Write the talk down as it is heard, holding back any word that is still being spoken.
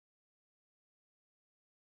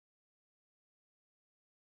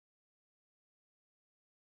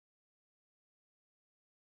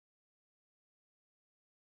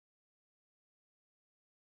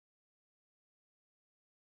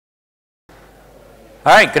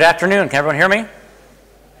All right, good afternoon. Can everyone hear me?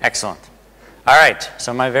 Excellent. All right,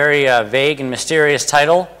 so my very vague and mysterious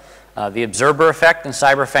title, the observer effect in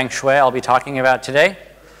cyber Feng Shui, I'll be talking about today.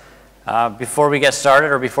 Before we get started,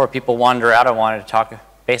 or before people wander out, I wanted to talk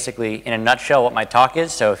basically in a nutshell what my talk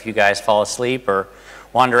is. So if you guys fall asleep or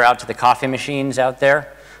wander out to the coffee machines out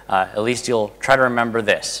there, at least you'll try to remember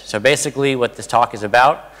this. So basically what this talk is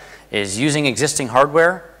about is using existing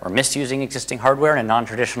hardware or misusing existing hardware in a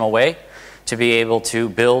non-traditional way to be able to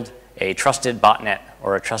build a trusted botnet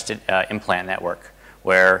or a trusted implant network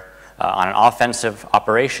where on an offensive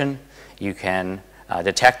operation you can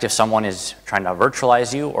detect if someone is trying to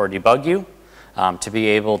virtualize you or debug you, to be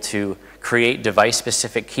able to create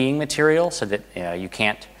device-specific keying material so that you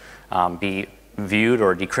can't be viewed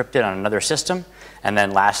or decrypted on another system, and then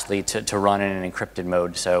lastly to run in an encrypted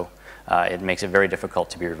mode so it makes it very difficult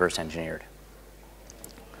to be reverse engineered.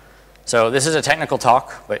 So this is a technical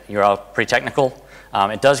talk, but you're all pretty technical.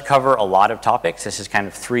 It does cover a lot of topics. This is kind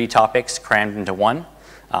of 3 topics crammed into one.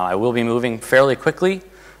 I will be moving fairly quickly,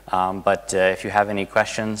 but if you have any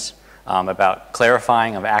questions about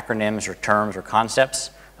clarifying of acronyms or terms or concepts,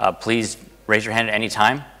 please raise your hand at any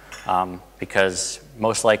time, because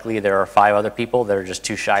most likely there are 5 other people that are just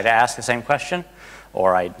too shy to ask the same question,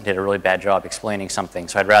 or I did a really bad job explaining something.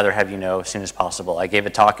 So I'd rather have you know as soon as possible. I gave a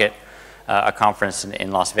talk at a conference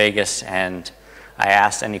in Las Vegas, and I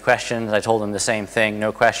asked any questions. I told them the same thing,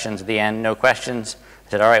 no questions at the end, no questions.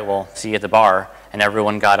 I said, all right, well, see you at the bar. And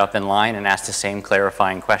everyone got up in line and asked the same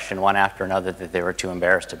clarifying question one after another that they were too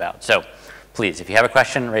embarrassed about. So please, if you have a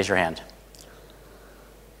question, raise your hand.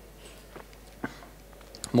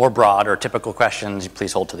 More broad or typical questions,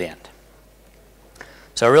 please hold to the end.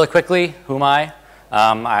 So really quickly, who am I?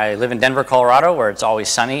 I live in Denver, Colorado, where it's always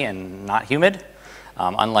sunny and not humid,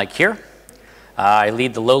 unlike here. I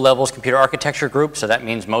lead the low levels computer architecture group, so that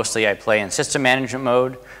means mostly I play in system management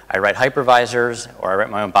mode, I write hypervisors, or I write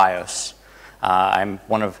my own BIOS. I'm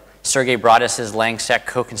one of Sergey Brodis's Langsec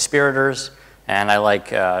co-conspirators, and I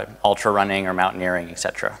like ultra running or mountaineering,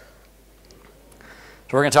 etc. So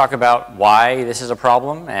we're going to talk about why this is a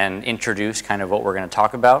problem and introduce kind of what we're going to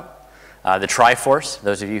talk about. The Triforce,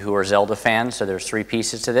 those of you who are Zelda fans, so there's 3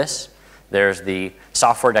 pieces to this. There's the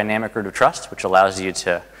software dynamic root of trust, which allows you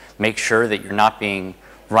to make sure that you're not being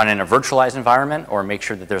run in a virtualized environment, or make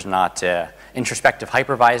sure that there's not an introspective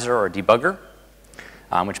hypervisor or debugger,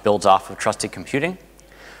 which builds off of trusted computing.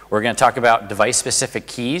 We're going to talk about device-specific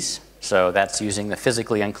keys, so that's using the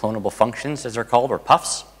physically unclonable functions, as they're called, or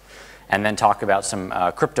puffs, and then talk about some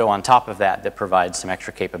crypto on top of that provides some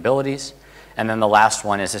extra capabilities. And then the last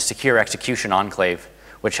one is a secure execution enclave,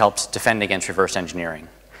 which helps defend against reverse engineering,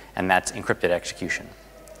 and that's encrypted execution.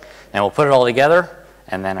 And we'll put it all together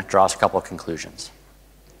and then draw us a couple of conclusions.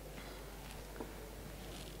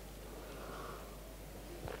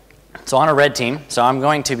 So on a red team, so I'm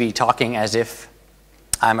going to be talking as if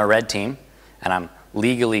I'm a red team and I'm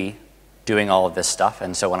legally doing all of this stuff.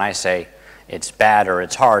 And so when I say it's bad or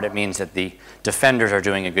it's hard, it means that the defenders are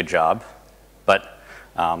doing a good job. But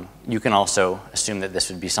you can also assume that this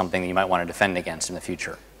would be something that you might want to defend against in the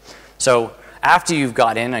future. So after you've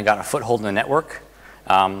got in and got a foothold in the network,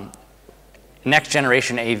 next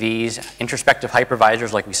generation AVs, introspective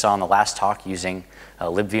hypervisors like we saw in the last talk using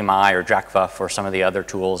libvmi or drakva or some of the other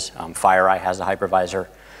tools, FireEye has a hypervisor.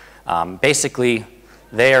 Basically,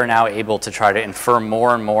 they are now able to try to infer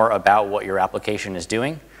more and more about what your application is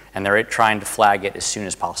doing, and they're trying to flag it as soon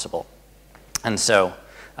as possible. And so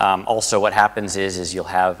also what happens is you'll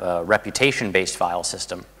have a reputation-based file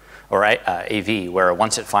system, or AV, where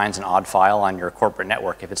once it finds an odd file on your corporate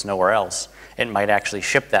network, if it's nowhere else, it might actually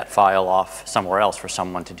ship that file off somewhere else for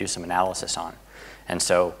someone to do some analysis on. And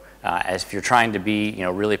so as if you're trying to be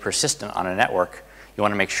really persistent on a network, you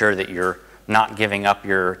want to make sure that you're not giving up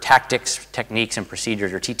your tactics, techniques, and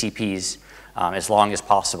procedures, or TTPs, as long as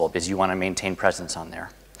possible, because you want to maintain presence on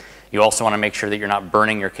there. You also want to make sure that you're not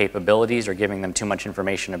burning your capabilities or giving them too much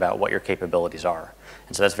information about what your capabilities are.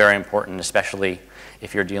 And so that's very important, especially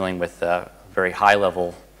if you're dealing with a very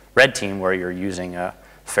high-level red team where you're using a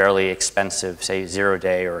fairly expensive, say,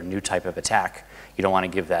 0-day or a new type of attack. You don't want to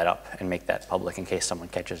give that up and make that public in case someone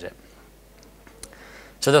catches it.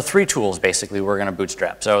 So there are 3 tools, basically, we're going to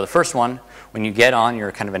bootstrap. So the first one, when you get on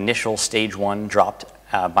your kind of initial stage 1 dropped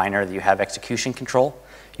binary that you have execution control,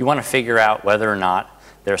 you want to figure out whether or not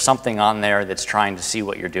there's something on there that's trying to see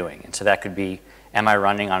what you're doing. And so that could be, am I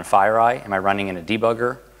running on FireEye? Am I running in a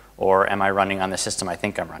debugger? Or am I running on the system I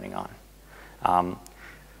think I'm running on?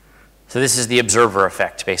 So this is the observer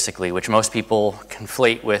effect, basically, which most people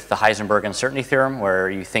conflate with the Heisenberg uncertainty theorem, where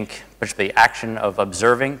you think the action of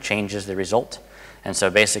observing changes the result. And so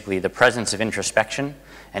basically the presence of introspection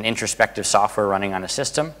and introspective software running on a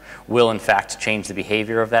system will in fact change the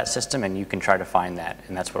behavior of that system, and you can try to find that,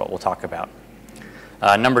 and that's what we'll talk about.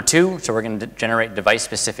 Number two, so we're going to generate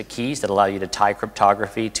device-specific keys that allow you to tie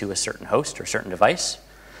cryptography to a certain host or certain device.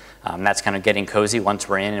 That's kind of getting cozy once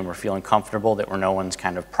we're in and we're feeling comfortable that no one's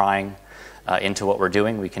kind of prying into what we're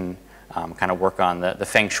doing. We can kind of work on the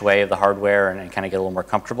Feng Shui of the hardware and kind of get a little more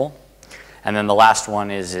comfortable. And then the last one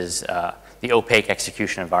is the opaque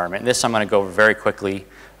execution environment. This I'm going to go over very quickly.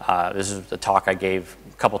 This is the talk I gave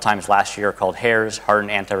a couple times last year called HARES, Hardened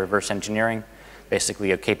Anti-Reverse Engineering.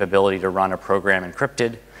 Basically a capability to run a program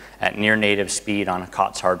encrypted at near native speed on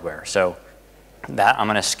COTS hardware. So that I'm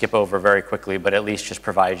going to skip over very quickly, but at least just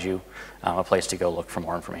provide you a place to go look for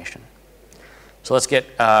more information. So let's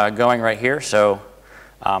get going right here. So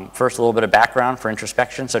first, a little bit of background for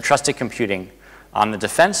introspection. So trusted computing. On the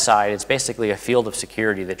defense side, it's basically a field of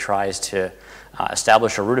security that tries to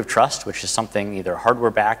establish a root of trust, which is something either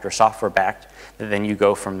hardware-backed or software-backed, that then you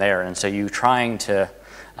go from there. And so you're trying to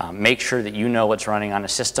make sure that you know what's running on a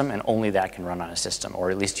system, and only that can run on a system, or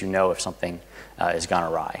at least you know if something is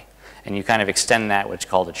gone awry. And you kind of extend that, what's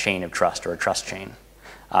called a chain of trust or a trust chain.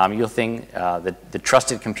 You'll think the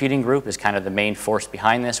trusted computing group is kind of the main force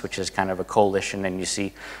behind this, which is kind of a coalition, and you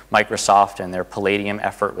see Microsoft and their Palladium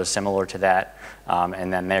effort was similar to that,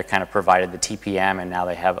 and then they kind of provided the TPM, and now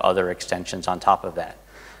they have other extensions on top of that.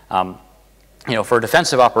 You know, for a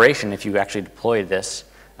defensive operation, if you actually deployed this,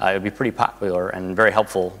 it would be pretty popular and very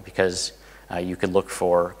helpful because you could look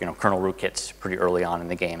for kernel rootkits pretty early on in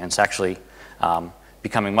the game. And it's actually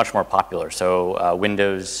becoming much more popular. So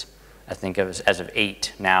Windows, I think as of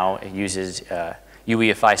 8 now, it uses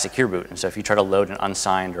UEFI secure boot. And so if you try to load an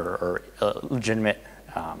unsigned or legitimate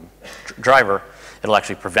driver, it'll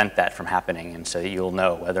actually prevent that from happening, and so that you'll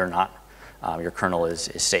know whether or not your kernel is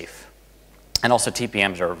safe. And also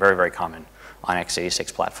TPMs are very, very common on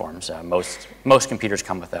x86 platforms. Most computers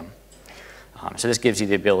come with them. So this gives you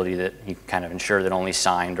the ability that you can kind of ensure that only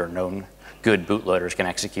signed or known good bootloaders can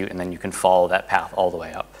execute, and then you can follow that path all the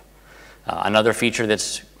way up. Another feature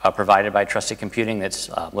that's provided by trusted computing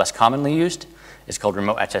that's less commonly used is called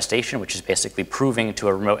remote attestation, which is basically proving to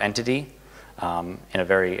a remote entity in a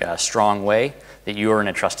very strong way that you are in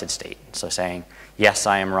a trusted state. So saying, yes,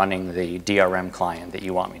 I am running the DRM client that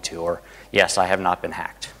you want me to, or yes, I have not been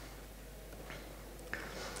hacked.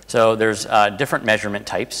 So there's different measurement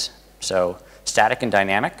types. So static and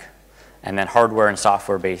dynamic, and then hardware and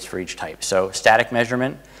software based for each type. So static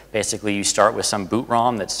measurement, basically you start with some boot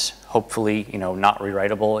ROM that's hopefully not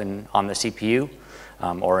rewritable on the CPU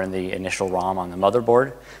or in the initial ROM on the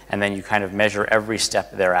motherboard, and then you kind of measure every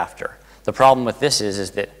step thereafter. The problem with this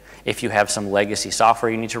is that if you have some legacy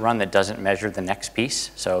software you need to run that doesn't measure the next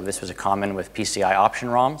piece, so this was a common with PCI option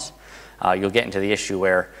ROMs, you'll get into the issue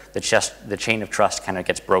where the chain of trust kind of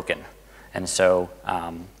gets broken. And so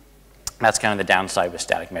that's kind of the downside with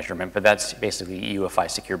static measurement, but that's basically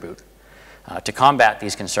UEFI secure boot. To combat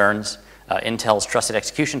these concerns, Intel's trusted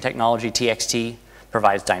execution technology, TXT,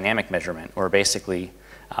 provides dynamic measurement, where basically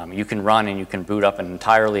you can run and you can boot up an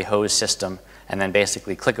entirely hosed system and then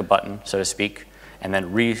basically click a button, so to speak, and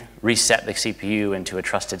then reset the CPU into a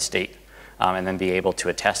trusted state, and then be able to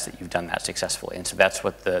attest that you've done that successfully. And so that's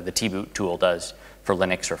what the T-boot tool does for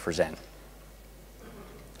Linux or for Zen.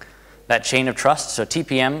 That chain of trust, so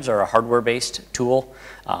TPMs are a hardware-based tool.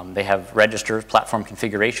 They have registers, platform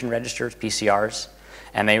configuration registers, PCRs,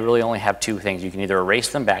 and they really only have two things. You can either erase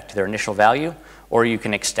them back to their initial value, or you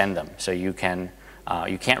can extend them. So you can't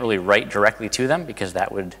really write directly to them because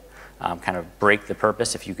that would kind of break the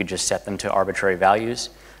purpose if you could just set them to arbitrary values.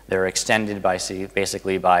 They're extended by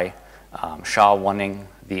basically by SHA-1ing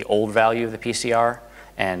the old value of the PCR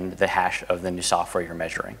and the hash of the new software you're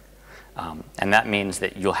measuring. And that means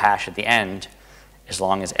that you'll hash at the end, as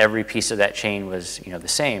long as every piece of that chain was the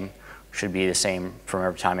same, should be the same from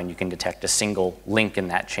every time, and you can detect a single link in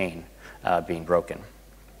that chain being broken.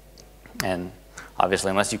 And obviously,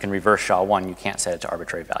 unless you can reverse SHA-1, you can't set it to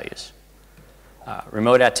arbitrary values.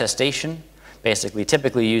 Remote attestation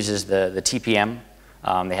typically uses the TPM.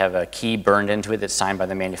 They have a key burned into it that's signed by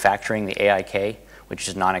the manufacturing, the AIK, which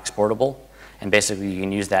is non-exportable. And basically, you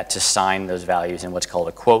can use that to sign those values in what's called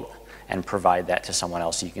a quote and provide that to someone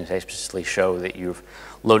else. So you can basically show that you've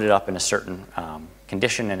loaded up in a certain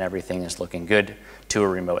condition and everything is looking good to a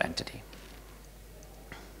remote entity.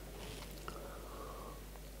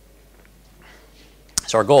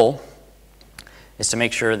 So our goal is to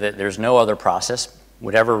make sure that there's no other process,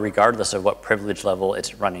 whatever, regardless of what privilege level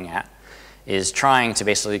it's running at, is trying to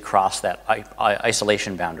basically cross that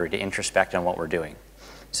isolation boundary to introspect on what we're doing.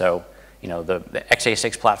 So the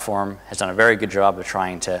x86 platform has done a very good job of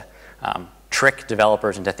trying to trick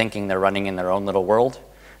developers into thinking they're running in their own little world.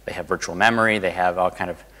 They have virtual memory, they have all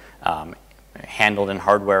kind of handled in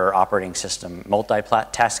hardware operating system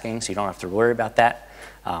multitasking, so you don't have to worry about that.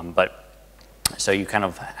 So you kind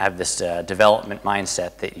of have this development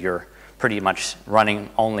mindset that you're pretty much running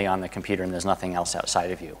only on the computer and there's nothing else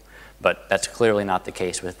outside of you. But that's clearly not the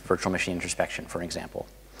case with virtual machine introspection, for example.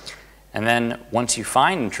 And then once you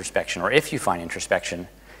find introspection, or if you find introspection,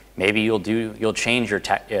 maybe you'll change your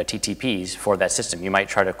TTPs for that system. You might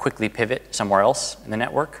try to quickly pivot somewhere else in the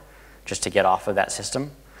network just to get off of that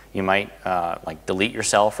system. You might like delete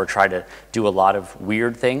yourself or try to do a lot of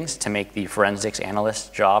weird things to make the forensics analyst's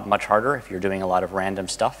job much harder if you're doing a lot of random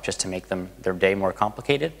stuff just to make their day more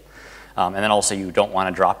complicated. And then also you don't want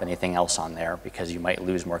to drop anything else on there because you might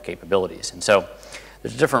lose more capabilities. And so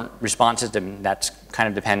there's different responses, and that's kind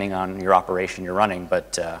of depending on your operation you're running,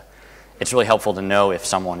 but it's really helpful to know if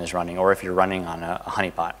someone is running or if you're running on a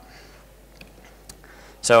honeypot.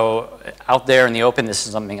 So out there in the open, this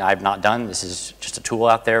is something I've not done. This is just a tool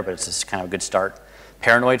out there, but it's just kind of a good start.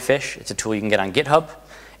 Paranoid Fish, it's a tool you can get on GitHub.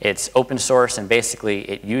 It's open source, and basically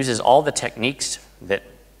it uses all the techniques that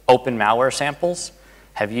open malware samples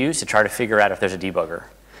have used to try to figure out if there's a debugger.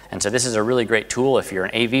 And so this is a really great tool if you're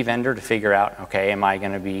an AV vendor to figure out, okay, am I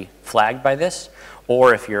going to be flagged by this?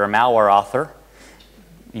 Or if you're a malware author,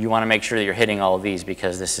 you want to make sure that you're hitting all of these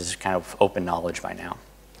because this is kind of open knowledge by now.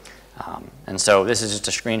 And so this is just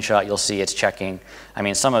a screenshot. You'll see it's checking. I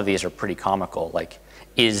mean, some of these are pretty comical, like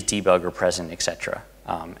is debugger present, etc.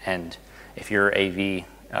 And if your AV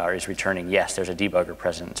is returning, yes, there's a debugger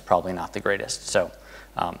present, it's probably not the greatest. So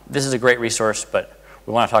this is a great resource, but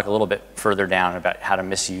we want to talk a little bit further down about how to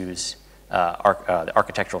misuse the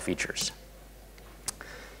architectural features.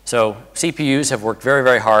 So CPUs have worked very,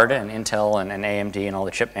 very hard, and Intel and AMD and all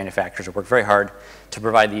the chip manufacturers have worked very hard to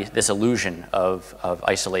provide this illusion of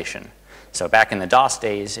isolation. So back in the DOS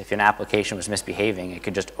days, if an application was misbehaving, it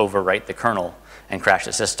could just overwrite the kernel and crash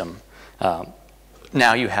the system.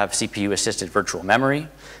 Now you have CPU-assisted virtual memory.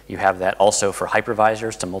 You have that also for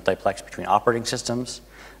hypervisors to multiplex between operating systems.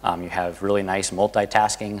 You have really nice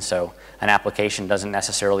multitasking, so an application doesn't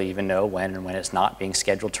necessarily even know when and when it's not being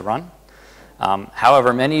scheduled to run.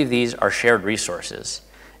 However, many of these are shared resources.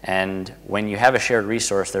 And when you have a shared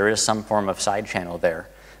resource, there is some form of side channel there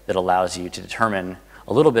that allows you to determine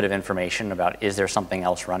a little bit of information about is there something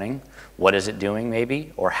else running, what is it doing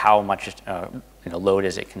maybe, or how much load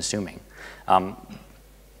is it consuming.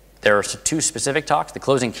 There are two specific talks, the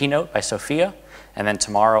closing keynote by Sophia, and then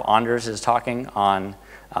tomorrow Anders is talking on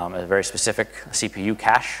a very specific CPU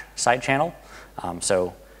cache side channel.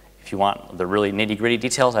 So if you want the really nitty-gritty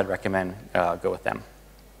details, I'd recommend go with them.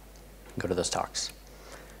 Go to those talks.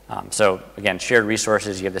 So again, shared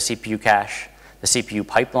resources, you have the CPU cache, the CPU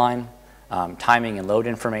pipeline, timing and load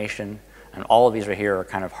information, and all of these right here are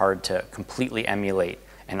kind of hard to completely emulate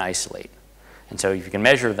and isolate. And so if you can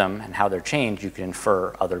measure them and how they're changed, you can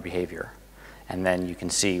infer other behavior. And then you can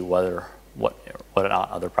see what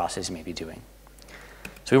other processes may be doing.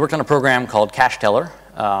 So we worked on a program called Cache Teller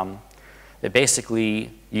that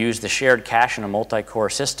basically used the shared cache in a multi-core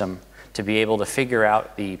system to be able to figure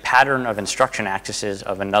out the pattern of instruction accesses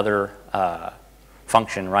of another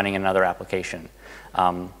function running in another application.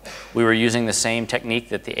 We were using the same technique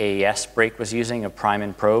that the AES break was using of prime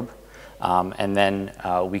and probe. And then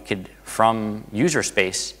we could, from user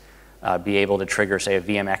space, be able to trigger, say, a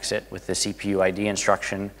VM exit with the CPU ID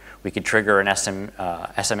instruction. We could trigger an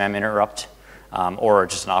SMM interrupt or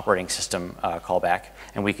just an operating system callback.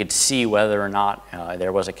 And we could see whether or not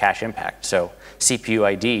there was a cache impact. So CPU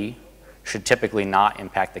ID should typically not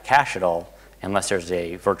impact the cache at all unless there's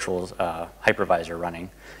a virtual hypervisor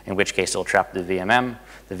running, in which case it'll trap the VMM.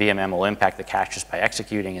 The VMM will impact the cache just by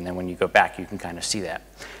executing, and then when you go back, you can kind of see that.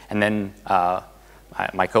 And then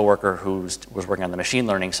my coworker who was working on the machine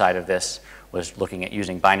learning side of this was looking at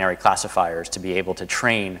using binary classifiers to be able to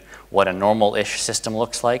train what a normal-ish system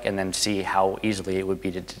looks like and then see how easily it would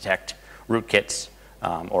be to detect rootkits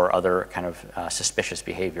or other kind of suspicious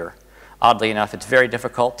behavior. Oddly enough, it's very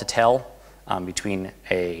difficult to tell between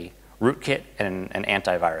a rootkit and an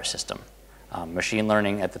antivirus system. Machine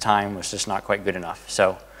learning at the time was just not quite good enough.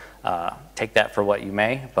 So take that for what you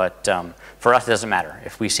may, but for us it doesn't matter.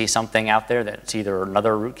 If we see something out there that's either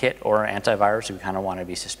another rootkit or antivirus, we kind of want to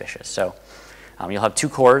be suspicious. So you'll have two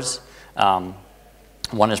cores.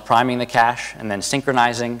 One is priming the cache and then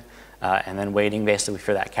synchronizing and then waiting basically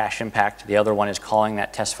for that cache impact. The other one is calling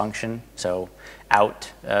that test function. So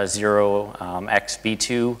out 0xB2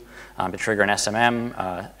 to trigger an SMM,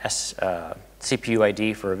 CPU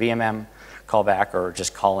ID for a VMM, callback or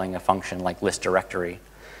just calling a function like list directory.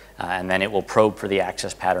 And then it will probe for the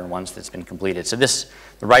access pattern once it's been completed. So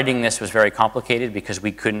writing this was very complicated because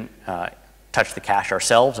we couldn't touch the cache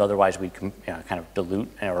ourselves, otherwise we'd kind of dilute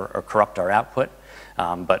or corrupt our output.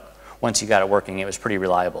 But once you got it working, it was pretty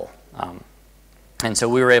reliable. And so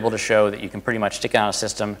we were able to show that you can pretty much stick it on a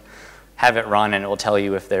system, have it run, and it will tell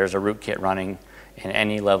you if there's a rootkit running in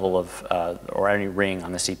any level of, or any ring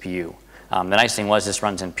on the CPU. The nice thing was this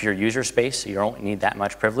runs in pure user space, so you don't need that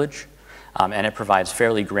much privilege. And it provides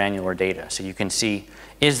fairly granular data. So you can see,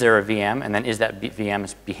 is there a VM, and then is that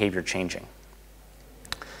VM's behavior changing?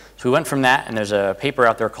 So we went from that, and there's a paper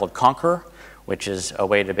out there called Conqueror, which is a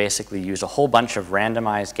way to basically use a whole bunch of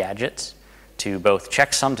randomized gadgets to both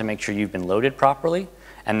checksum to make sure you've been loaded properly,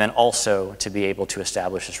 and then also to be able to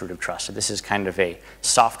establish this root of trust. So this is kind of a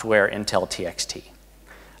software Intel TXT.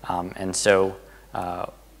 And so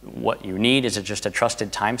what you need is just a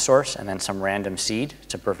trusted time source and then some random seed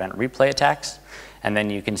to prevent replay attacks. And then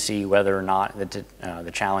you can see whether or not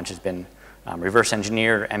the challenge has been reverse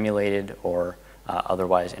engineered, or emulated, or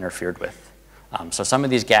otherwise interfered with. So some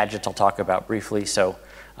of these gadgets I'll talk about briefly. So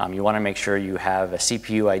you want to make sure you have a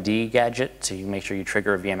CPU ID gadget, so you make sure you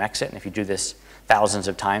trigger a VM exit. And if you do this thousands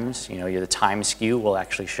of times, the time skew will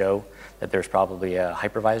actually show that there's probably a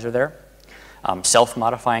hypervisor there.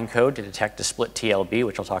 Self-modifying code to detect a split TLB,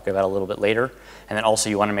 which I'll talk about a little bit later. And then also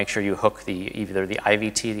you want to make sure you hook either the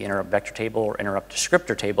IVT, the interrupt vector table, or interrupt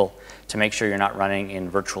descriptor table to make sure you're not running in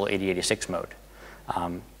virtual 8086 mode.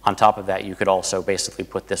 On top of that, you could also basically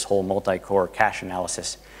put this whole multi-core cache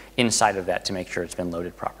analysis inside of that to make sure it's been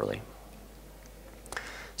loaded properly.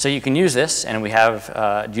 So you can use this, and we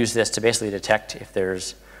have used this to basically detect if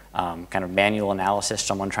there's kind of manual analysis,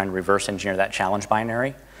 someone trying to reverse engineer that challenge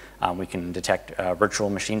binary. We can detect virtual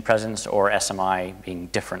machine presence or SMI being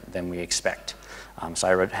different than we expect. So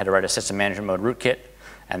I had to write a system management mode rootkit,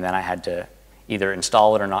 and then I had to either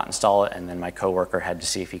install it or not install it, and then my coworker had to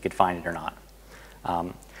see if he could find it or not.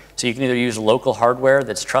 So you can either use local hardware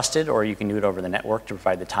that's trusted, or you can do it over the network to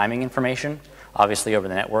provide the timing information. Obviously, over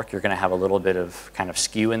the network, you're going to have a little bit of kind of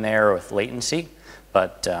skew in there with latency,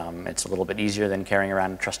 but it's a little bit easier than carrying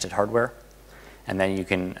around trusted hardware. And then you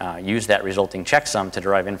can use that resulting checksum to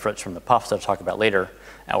derive inference from the puffs that I'll talk about later,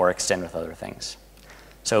 or extend with other things.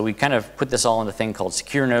 So we kind of put this all in a thing called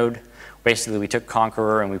Secure Node. Basically, we took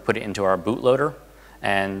Conqueror and we put it into our bootloader,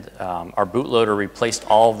 and our bootloader replaced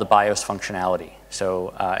all of the BIOS functionality.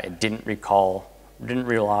 So it didn't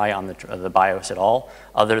rely on the BIOS at all,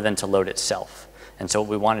 other than to load itself. And so what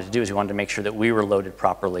we wanted to do is we wanted to make sure that we were loaded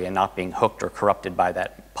properly and not being hooked or corrupted by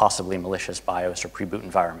that possibly malicious BIOS or pre-boot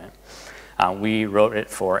environment. We wrote it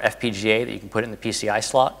for FPGA that you can put in the PCI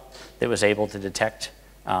slot that was able to detect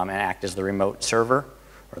and act as the remote server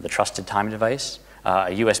or the trusted time device, a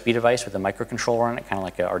USB device with a microcontroller on it, kind of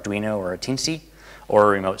like an Arduino or a Teensy, or a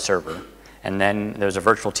remote server. And then there's a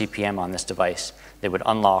virtual TPM on this device that would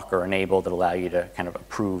unlock or enable that allow you to kind of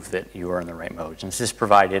approve that you are in the right modes. And this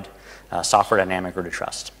provided software dynamic root of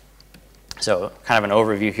trust. So kind of an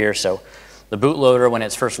overview here. So the bootloader, when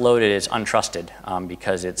it's first loaded, is untrusted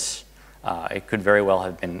because it could very well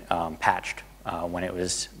have been patched when it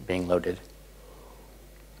was being loaded.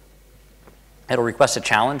 It'll request a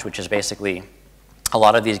challenge, which is basically a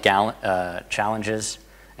lot of these challenges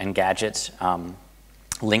and gadgets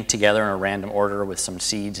linked together in a random order with some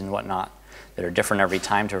seeds and whatnot that are different every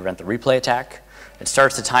time to prevent the replay attack. It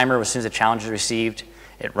starts the timer as soon as the challenge is received.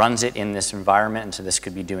 It runs it in this environment, and so this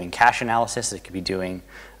could be doing cache analysis. It could be doing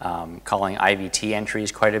calling IVT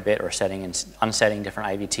entries quite a bit, or setting and unsetting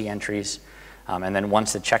different IVT entries. And then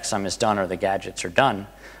once the checksum is done or the gadgets are done,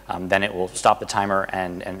 then it will stop the timer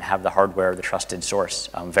and have the hardware, the trusted source,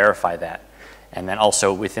 verify that. And then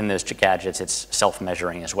also within those gadgets, it's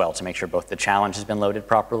self-measuring as well to make sure both the challenge has been loaded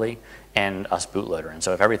properly and us bootloader. And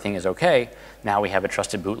so if everything is okay, now we have a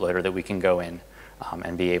trusted bootloader that we can go in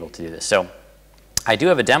and be able to do this. So I do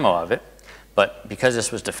have a demo of it, but because this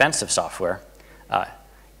was defensive software,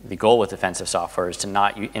 the goal with defensive software is to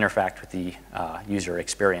not interact with the user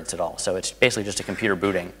experience at all. So it's basically just a computer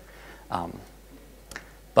booting.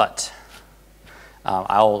 But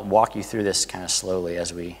I'll walk you through this kind of slowly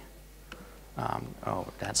as we, oh,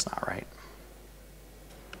 that's not right.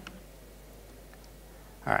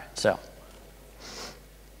 All right, so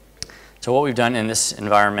what we've done in this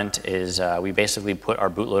environment is we basically put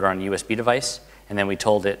our bootloader on a USB device, and then we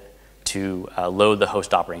told it to load the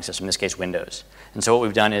host operating system, in this case Windows. And so what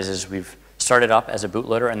we've done is we've started up as a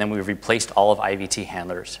bootloader, and then we've replaced all of IVT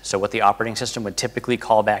handlers. So what the operating system would typically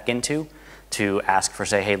call back into to ask for,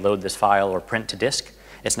 say, hey, load this file or print to disk,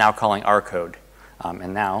 it's now calling our code.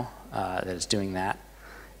 And now that it's doing that,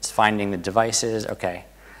 It's finding the devices, okay.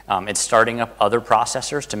 It's starting up other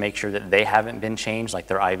processors to make sure that they haven't been changed, like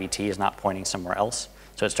their IVT is not pointing somewhere else.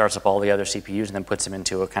 So it starts up all the other CPUs and then puts them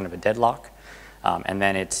into a kind of a deadlock. And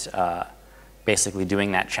then it's basically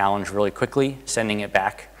doing that challenge really quickly, sending it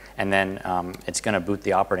back, and then it's going to boot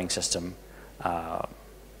the operating system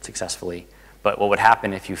successfully. But what would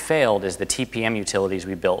happen if you failed is the TPM utilities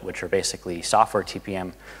we built, which are basically software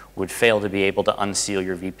TPM, would fail to be able to unseal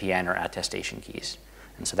your VPN or attestation keys.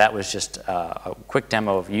 And so that was just a quick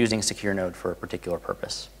demo of using Secure Node for a particular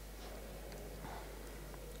purpose.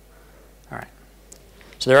 All right.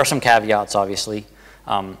 So there are some caveats, obviously.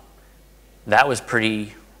 That was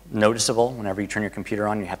pretty noticeable. Whenever you turn your computer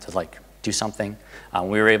on, you have to do something.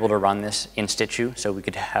 We were able to run this in situ, so we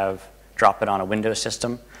could drop it on a Windows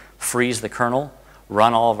system, freeze the kernel,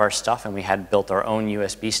 run all of our stuff, and we had built our own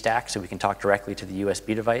USB stack so we can talk directly to the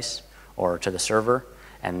USB device or to the server,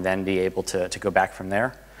 and then be able to go back from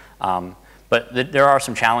there. But there are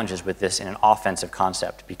some challenges with this in an offensive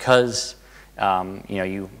concept because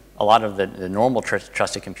a lot of the normal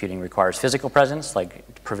trusted computing requires physical presence,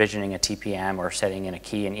 like provisioning a TPM or setting in a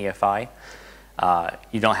key in EFI.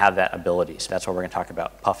 You don't have that ability, so that's what we're going to talk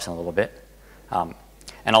about puffs in a little bit.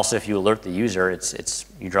 And also, if you alert the user,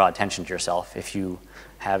 you draw attention to yourself. If you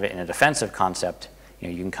have it in a defensive concept,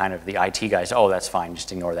 you can kind of, the IT guys, oh, that's fine,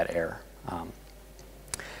 just ignore that error.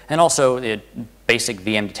 And also, the basic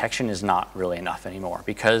VM detection is not really enough anymore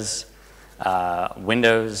because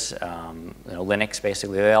Windows, Linux,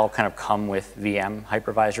 basically, they all kind of come with VM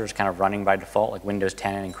hypervisors kind of running by default, like Windows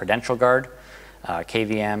 10 and Credential Guard,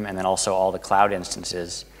 KVM, and then also all the cloud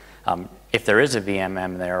instances. If there is a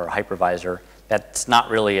VMM there or a hypervisor, that's not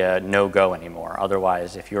really a no-go anymore.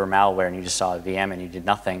 Otherwise, if you were malware and you just saw a VM and you did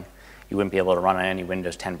nothing, you wouldn't be able to run on any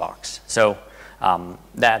Windows 10 box. So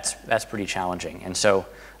that's pretty challenging. And so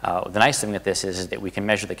the nice thing with this is that we can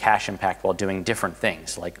measure the cache impact while doing different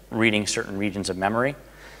things, like reading certain regions of memory.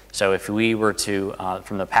 So if we were to,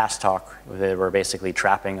 from the past talk, they were basically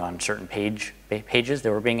trapping on certain pages that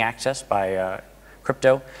were being accessed by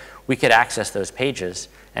crypto, we could access those pages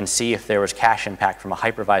and see if there was cache impact from a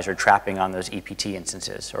hypervisor trapping on those EPT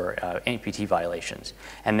instances or EPT violations.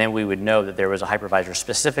 And then we would know that there was a hypervisor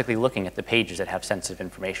specifically looking at the pages that have sensitive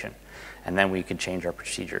information. And then we could change our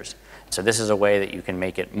procedures. So this is a way that you can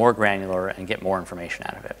make it more granular and get more information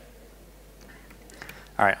out of it.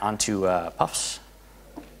 All right, on to puffs.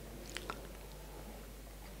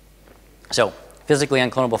 So physically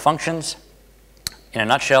unclonable functions, in a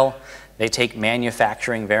nutshell, they take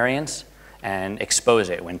manufacturing variance and expose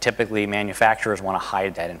it when typically manufacturers want to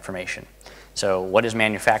hide that information. So what is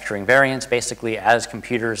manufacturing variance? Basically, as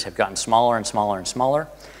computers have gotten smaller and smaller and smaller,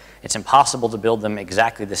 it's impossible to build them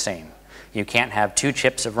exactly the same. You can't have two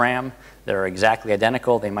chips of RAM that are exactly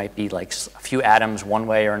identical. They might be like a few atoms one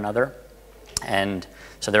way or another. And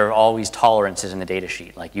so there are always tolerances in the data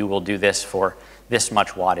sheet. Like you will do this for this much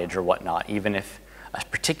wattage or whatnot, even if a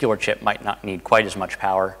particular chip might not need quite as much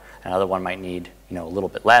power, another one might need a little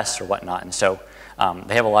bit less or whatnot. And so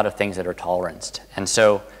they have a lot of things that are toleranced. And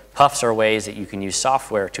so puffs are ways that you can use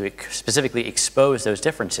software to specifically expose those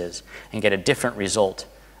differences and get a different result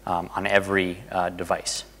on every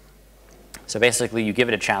device. So basically, you give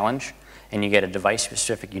it a challenge, and you get a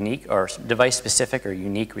device-specific or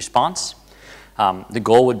unique response. The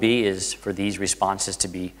goal would be is for these responses to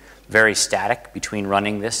be very static between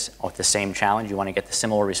running this with the same challenge. You want to get the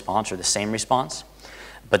similar response or the same response.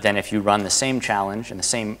 But then if you run the same challenge and the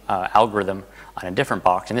same algorithm on a different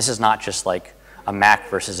box, and this is not just like a Mac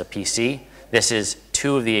versus a PC. This is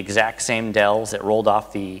two of the exact same Dells that rolled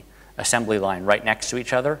off the assembly line right next to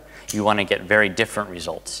each other. You want to get very different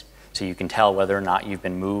results. So you can tell whether or not you've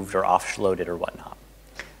been moved or offloaded or whatnot.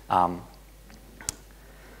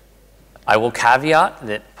 I will caveat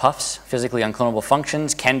that puffs, physically unclonable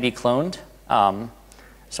functions, can be cloned.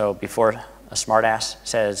 So before a smartass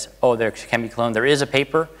says, oh, there can be cloned, there is a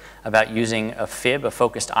paper about using a FIB, a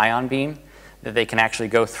focused ion beam, that they can actually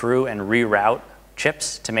go through and reroute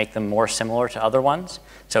chips to make them more similar to other ones.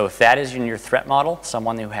 So if that is in your threat model,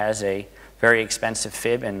 someone who has a very expensive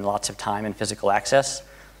FIB and lots of time and physical access,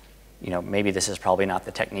 maybe this is probably not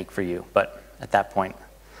the technique for you. But at that point,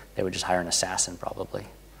 they would just hire an assassin probably.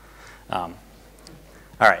 All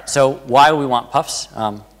right, so why do we want puffs?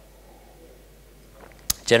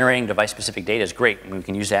 Generating device-specific data is great, and we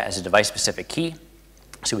can use that as a device-specific key.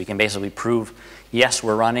 So we can basically prove, yes,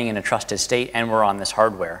 we're running in a trusted state and we're on this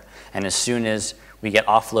hardware. And as soon as we get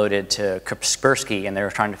offloaded to Kaspersky and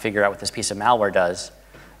they're trying to figure out what this piece of malware does,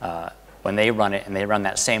 when they run it and they run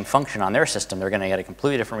that same function on their system, they're going to get a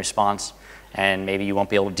completely different response, and maybe you won't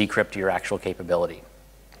be able to decrypt your actual capability.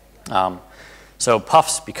 So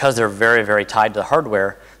puffs, because they're very, very tied to the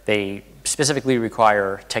hardware, they specifically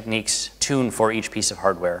require techniques tuned for each piece of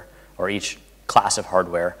hardware or each class of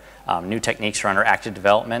hardware. New techniques are under active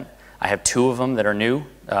development. I have 2 of them that are new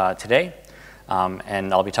today.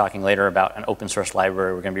 And I'll be talking later about an open source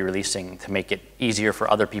library we're going to be releasing to make it easier for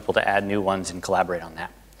other people to add new ones and collaborate on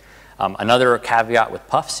that. Another caveat with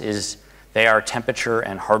puffs is they are temperature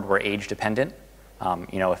and hardware age dependent.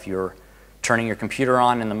 You know, if you're turning your computer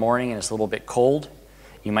on in the morning and it's a little bit cold,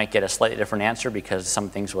 you might get a slightly different answer because some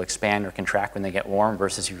things will expand or contract when they get warm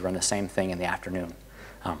versus if you run the same thing in the afternoon.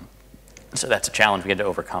 So that's a challenge we had to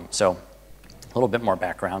overcome. So a little bit more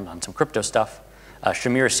background on some crypto stuff.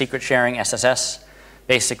 Shamir secret sharing, SSS.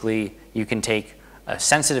 Basically, you can take a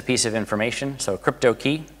sensitive piece of information, so a crypto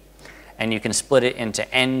key, and you can split it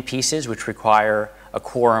into n pieces, which require a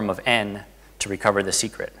quorum of n to recover the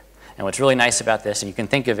secret. And what's really nice about this, and you can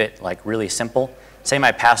think of it like really simple, say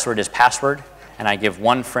my password is password, and I give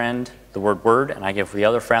one friend the word word, and I give the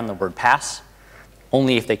other friend the word pass.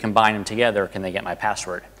 Only if they combine them together can they get my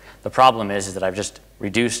password. The problem is that I've just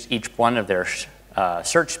reduced each one of their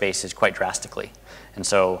search spaces quite drastically. And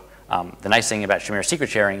so the nice thing about Shamir secret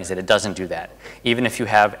sharing is that it doesn't do that. Even if you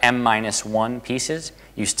have m-1 pieces,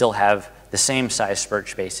 you still have the same size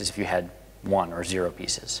search space as if you had 1 or 0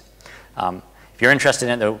 pieces. If you're interested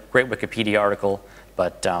in it, a great Wikipedia article,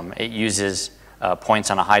 but it uses points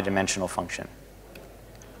on a high dimensional function.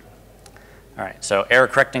 All right, so error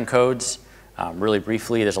correcting codes, really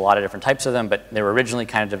briefly, there's a lot of different types of them, but they were originally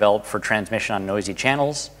kind of developed for transmission on noisy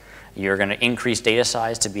channels. You're going to increase data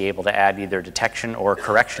size to be able to add either detection or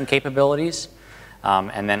correction capabilities.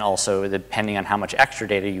 And then also, depending on how much extra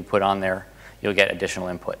data you put on there, you'll get additional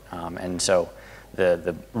input. And so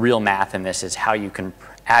the real math in this is how you can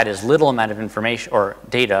add as little amount of information or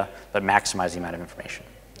data, but maximize the amount of information.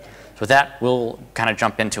 So with that, we'll kind of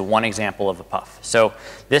jump into one example of a puff. So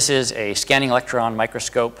this is a scanning electron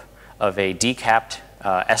microscope of a decapped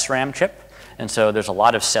SRAM chip. And so there's a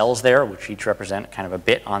lot of cells there, which each represent kind of a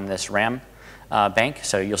bit on this RAM bank.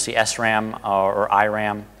 So you'll see SRAM or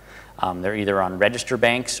IRAM. They're either on register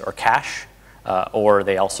banks or cache, or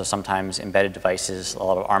they also sometimes embedded devices. A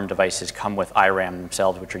lot of ARM devices come with IRAM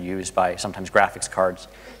themselves, which are used by sometimes graphics cards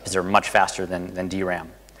because they're much faster than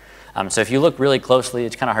DRAM. So if you look really closely,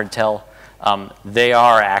 it's kind of hard to tell. They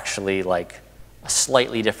are actually like a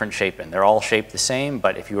slightly different shape. And they're all shaped the same,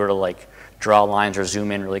 but if you were to like draw lines or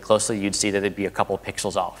zoom in really closely, you'd see that they'd be a couple of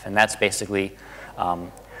pixels off. And that's basically,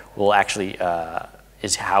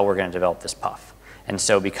 is how we're going to develop this puff. And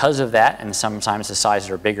so because of that, and sometimes the sizes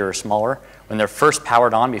are bigger or smaller, when they're first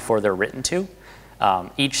powered on before they're written to,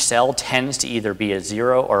 each cell tends to either be a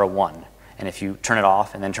 0 or a 1. And if you turn it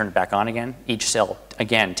off and then turn it back on again, each cell,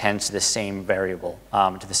 again, tends to the same variable,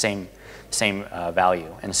 to the same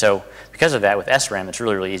value. And so because of that, with SRAM, it's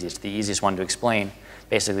really, really easy. It's the easiest one to explain.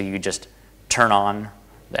 Basically, you just turn on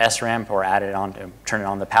the SRAM or add it on to turn it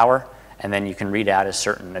on the power, and then you can read out a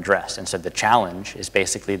certain address. And so the challenge is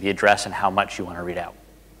basically the address and how much you want to read out.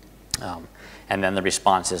 And then the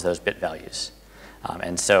response is those bit values.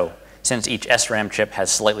 And so since each SRAM chip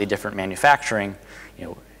has slightly different manufacturing,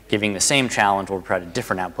 giving the same challenge will provide a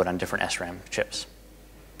different output on different SRAM chips.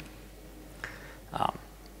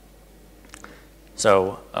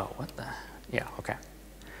 So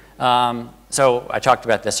I talked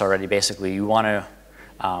about this already. Basically, you want to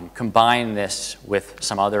combine this with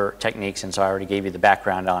some other techniques, and so I already gave you the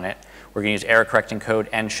background on it. We're going to use error correcting code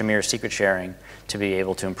and Shamir secret sharing to be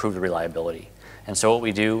able to improve the reliability. And so what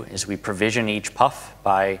we do is we provision each puff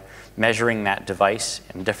by measuring that device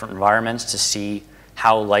in different environments to see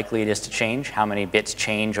how likely it is to change, how many bits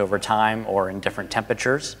change over time or in different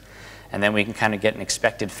temperatures. And then we can kind of get an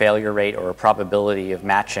expected failure rate or a probability of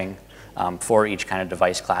matching for each kind of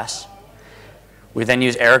device class. We then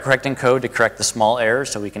use error correcting code to correct the small errors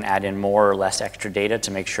so we can add in more or less extra data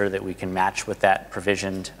to make sure that we can match with that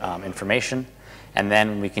provisioned information. And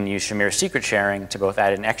then we can use Shamir secret sharing to both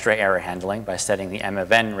add in extra error handling by setting the M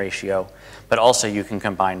of N ratio, but also you can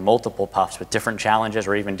combine multiple puffs with different challenges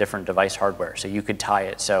or even different device hardware. So you could tie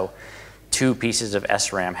it so 2 pieces of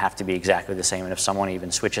SRAM have to be exactly the same, and if someone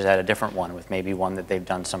even switches out a different one with maybe one that they've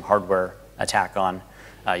done some hardware attack on,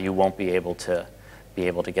 you won't be able to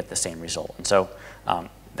get the same result. And so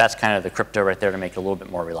that's kind of the crypto right there to make it a little bit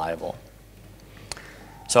more reliable.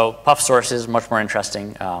 So puff sources, much more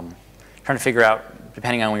interesting. Trying to figure out,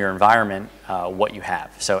 depending on your environment, what you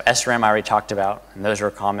have. So SRAM I already talked about, and those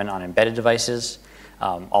are common on embedded devices.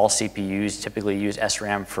 All CPUs typically use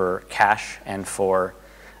SRAM for cache and for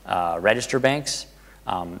register banks.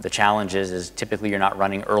 The challenge is typically you're not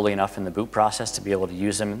running early enough in the boot process to be able to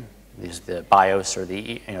use them the BIOS or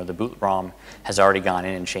the boot ROM has already gone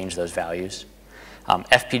in and changed those values.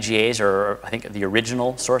 FPGAs are, I think, the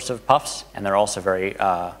original source of puffs, and they're also very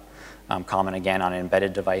common, again, on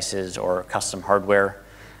embedded devices or custom hardware.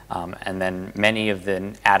 And then many of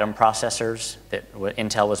the Atom processors that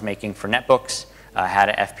Intel was making for netbooks had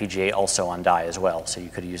an FPGA also on die as well, so you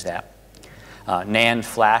could use that. NAND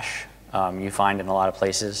flash you find in a lot of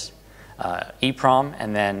places. EEPROM,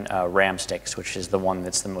 and then RAM sticks, which is the one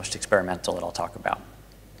that's the most experimental that I'll talk about.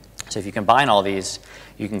 So if you combine all these,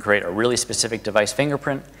 you can create a really specific device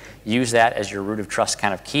fingerprint, use that as your root of trust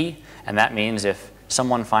kind of key, and that means if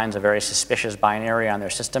someone finds a very suspicious binary on their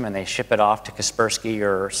system and they ship it off to Kaspersky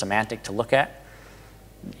or Symantec to look at,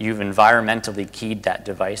 you've environmentally keyed that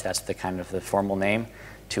device, that's the kind of the formal name,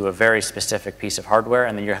 to a very specific piece of hardware,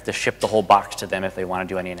 and then you have to ship the whole box to them if they want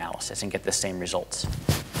to do any analysis and get the same results.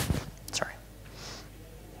 Sorry.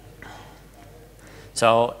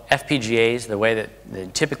 So FPGAs, the way that they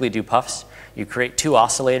typically do puffs, you create two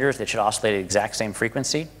oscillators that should oscillate at the exact same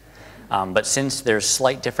frequency. But since there's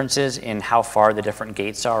slight differences in how far the different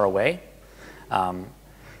gates are away,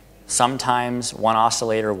 sometimes one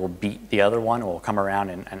oscillator will beat the other one, will come around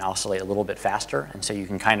and oscillate a little bit faster. And so you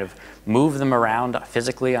can kind of move them around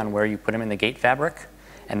physically on where you put them in the gate fabric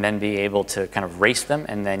and then be able to kind of race them.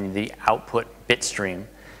 And then the output bit stream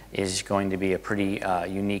is going to be a pretty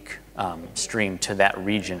unique stream to that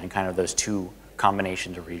region and kind of those two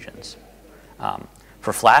combinations of regions.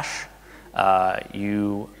 For flash,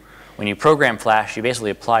 when you program flash, you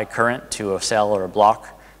basically apply current to a cell or a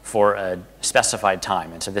block for a specified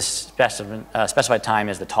time. And so this specified time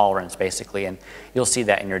is the tolerance, basically, and you'll see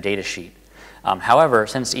that in your data sheet. However,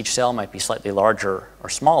 since each cell might be slightly larger or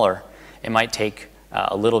smaller, it might take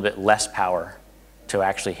a little bit less power to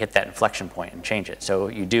actually hit that inflection point and change it. So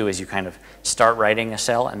what you do is you kind of start writing a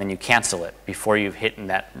cell, and then you cancel it before you've hit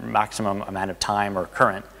that maximum amount of time or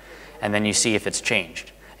current, and then you see if it's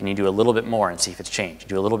changed. And you do a little bit more and see if it's changed. You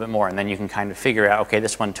do a little bit more, and then you can kind of figure out, okay,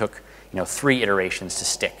 this one took 3 iterations to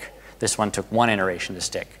stick. This one took 1 iteration to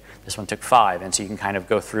stick. This one took 5, and so you can kind of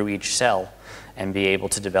go through each cell and be able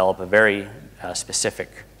to develop a very specific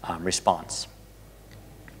response.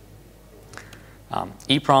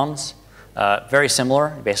 EEPROMs, very similar.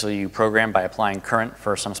 Basically, you program by applying current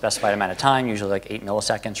for some specified amount of time, usually like 8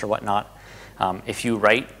 milliseconds or whatnot. If you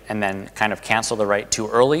write and then kind of cancel the write too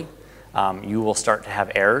early, you will start to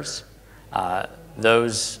have errors.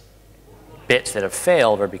 Those bits that have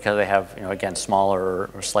failed are because they have, again, smaller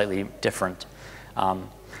or slightly different.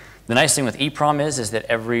 The nice thing with EEPROM is that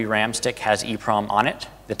every RAM stick has EEPROM on it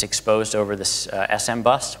that's exposed over this SM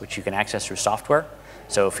bus, which you can access through software.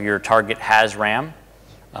 So if your target has RAM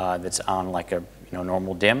that's on like a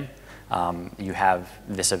normal DIMM, you have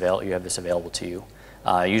this available to you.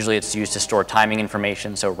 Usually it's used to store timing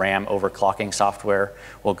information, so RAM overclocking software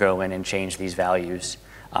will go in and change these values,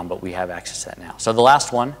 but we have access to that now. So the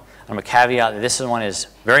last one, I'm going to caveat that this one is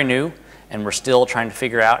very new, and we're still trying to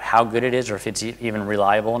figure out how good it is or if it's even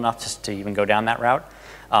reliable enough to even go down that route.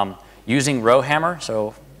 Using row hammer,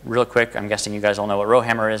 so real quick, I'm guessing you guys all know what row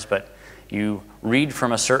hammer is, but you read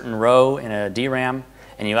from a certain row in a DRAM,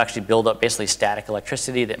 and you actually build up basically static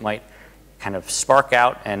electricity that might kind of spark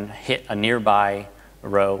out and hit a nearby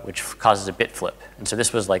row, which causes a bit flip. And so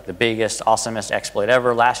this was like the biggest, awesomest exploit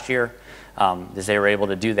ever last year, is they were able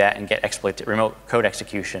to do that and get remote code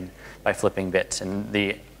execution by flipping bits. And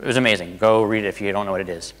it was amazing. Go read it if you don't know what it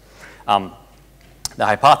is. The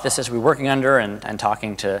hypothesis we were working under and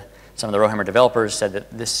talking to some of the rowhammer developers said that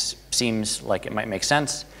this seems like it might make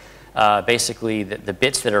sense. Basically, the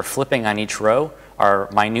bits that are flipping on each row are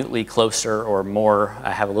minutely closer or more,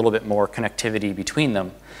 have a little bit more connectivity between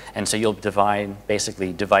them. And so you'll divide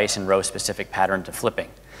basically device and row specific pattern to flipping.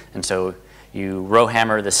 And so you row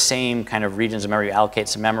hammer the same kind of regions of memory, you allocate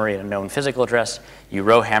some memory at a known physical address, you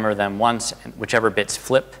row hammer them once, and whichever bits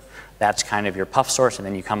flip, that's kind of your puff source, and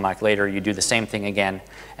then you come back later, you do the same thing again,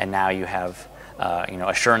 and now you have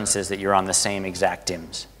assurances that you're on the same exact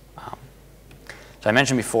DIMMs. So I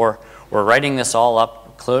mentioned before, we're writing this all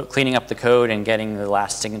up, cleaning up the code and getting the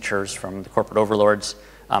last signatures from the corporate overlords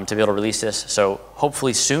to be able to release this. So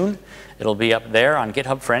hopefully soon it'll be up there on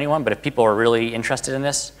GitHub for anyone, but if people are really interested in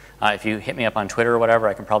this, if you hit me up on Twitter or whatever,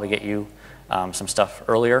 I can probably get you some stuff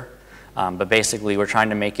earlier. But basically we're trying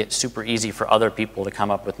to make it super easy for other people to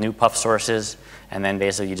come up with new puff sources, and then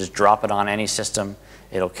basically you just drop it on any system.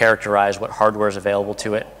 It'll characterize what hardware is available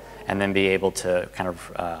to it, and then be able to kind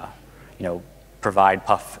of provide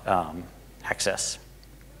puff access.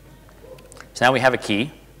 So now we have a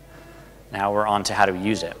key. Now we're on to how to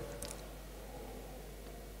use it.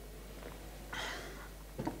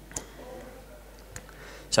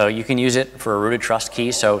 So you can use it for a rooted trust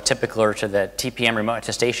key, so typical to the TPM remote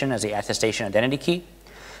attestation as the attestation identity key.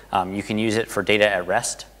 You can use it for data at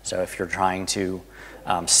rest. So if you're trying to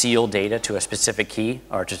seal data to a specific key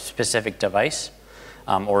or to a specific device,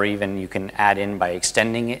 or even you can add in by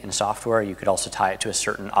extending it in software. You could also tie it to a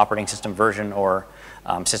certain operating system version or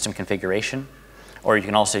system configuration. Or you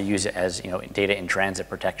can also use it as data in transit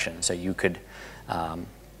protection. So you could add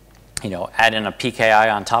in a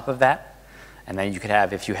PKI on top of that. And then you could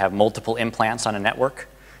have, if you have multiple implants on a network,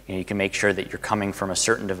 you can make sure that you're coming from a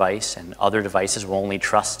certain device and other devices will only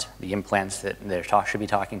trust the implants that they should be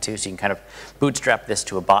talking to. So you can kind of bootstrap this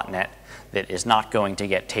to a botnet that is not going to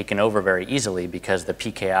get taken over very easily because the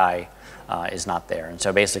PKI is not there. And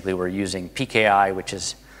so basically we're using PKI, which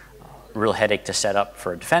is a real headache to set up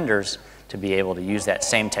for defenders, to be able to use that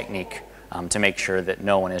same technique to make sure that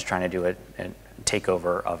no one is trying to do a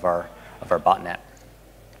takeover of our botnet.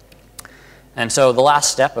 And so the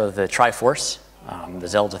last step of the Triforce, the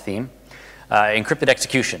Zelda theme, encrypted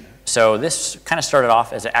execution. So this kind of started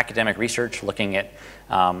off as academic research looking at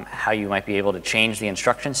how you might be able to change the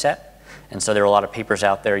instruction set. And so there are a lot of papers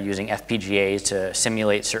out there using FPGAs to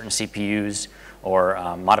simulate certain CPUs or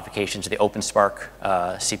modifications to the OpenSpark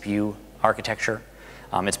CPU architecture.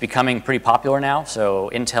 It's becoming pretty popular now.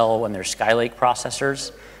 So Intel, when their Skylake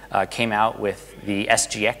processors, came out with the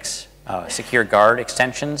SGX secure guard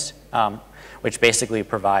extensions, which basically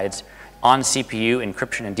provides on CPU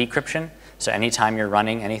encryption and decryption. So anytime you're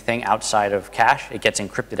running anything outside of cache, it gets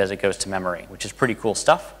encrypted as it goes to memory, which is pretty cool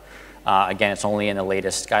stuff. Again, it's only in the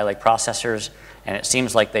latest Skylake processors, and it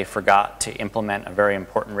seems like they forgot to implement a very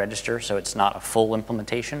important register, so it's not a full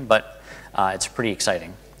implementation, but it's pretty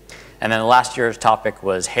exciting. And then last year's topic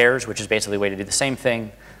was hairs, which is basically a way to do the same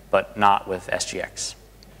thing, but not with SGX.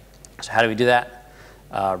 So how do we do that?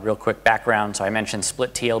 Real quick background. So I mentioned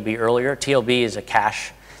split TLB earlier. TLB is a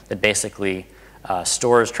cache that basically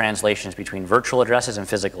stores translations between virtual addresses and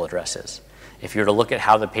physical addresses. If you were to look at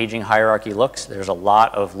how the paging hierarchy looks, there's a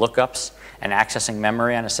lot of lookups, and accessing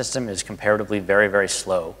memory on a system is comparatively very, very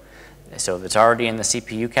slow. So if it's already in the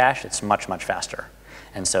CPU cache, it's much, much faster.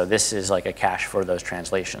 And so this is like a cache for those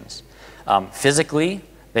translations. Physically,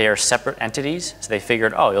 they are separate entities, so they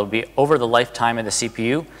figured, oh, it'll be over the lifetime of the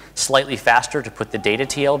CPU, slightly faster to put the data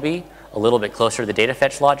TLB a little bit closer to the data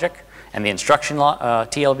fetch logic, and the instruction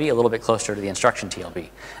TLB a little bit closer to the instruction TLB.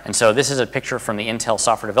 And so this is a picture from the Intel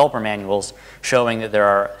software developer manuals showing that there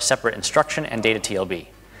are separate instruction and data TLB.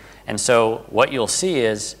 And so what you'll see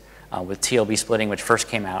is, with TLB splitting, which first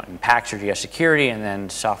came out in PAX or GS Security, and then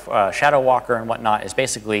Shadow Walker and whatnot, is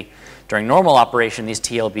basically during normal operation, these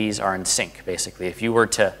TLBs are in sync, basically. If you were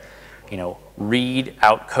to read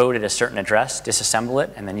out code at a certain address, disassemble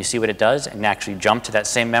it, and then you see what it does, and actually jump to that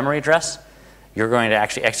same memory address, you're going to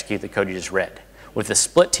actually execute the code you just read. With the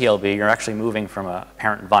split TLB, you're actually moving from a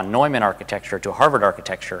apparent von Neumann architecture to a Harvard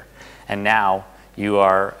architecture, and now you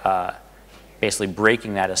are basically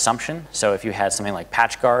breaking that assumption. So if you had something like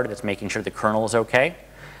PatchGuard that's making sure the kernel is okay,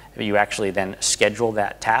 you actually then schedule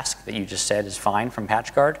that task that you just said is fine from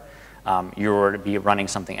PatchGuard, you're to be running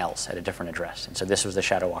something else at a different address. And so this was the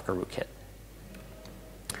Shadow Walker rootkit.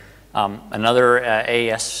 Another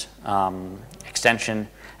AES extension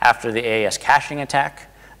after the AES caching attack,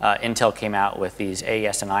 Intel came out with these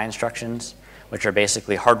AES and I instructions, which are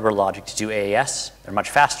basically hardware logic to do AES. They're much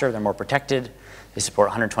faster, they're more protected. They support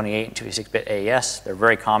 128 and 256-bit AES. They're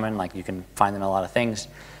very common, like you can find them in a lot of things.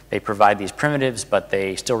 They provide these primitives, but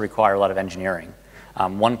they still require a lot of engineering.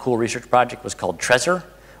 One cool research project was called Trezor,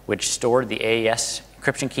 which stored the AES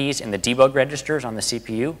encryption keys in the debug registers on the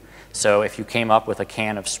CPU. So if you came up with a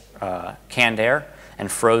can of canned air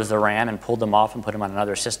and froze the RAM and pulled them off and put them on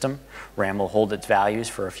another system, RAM will hold its values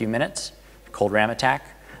for a few minutes, cold RAM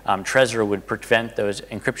attack. Trezor would prevent those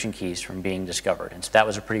encryption keys from being discovered. And so that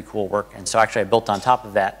was a pretty cool work. And so actually I built on top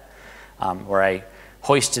of that where I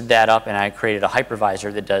hoisted that up and I created a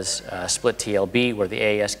hypervisor that does split TLB where the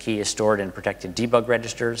AES key is stored in protected debug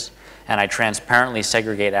registers. And I transparently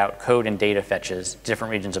segregate out code and data fetches to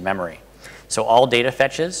different regions of memory. So all data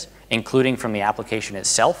fetches, including from the application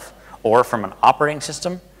itself or from an operating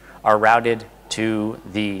system, are routed to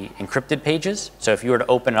the encrypted pages. So if you were to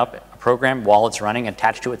open up a program while it's running,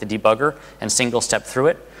 attach to it the debugger, and single step through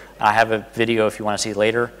it, I have a video if you want to see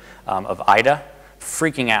later of IDA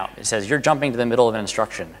freaking out. It says, you're jumping to the middle of an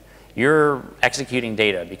instruction. You're executing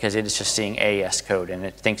data because it is just seeing AES code and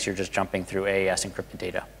it thinks you're just jumping through AES encrypted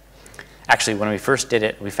data. Actually, when we first did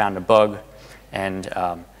it, we found a bug, and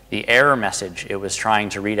the error message it was trying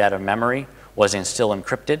to read out of memory was still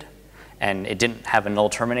encrypted, and it didn't have a null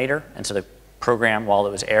terminator, and so the program, while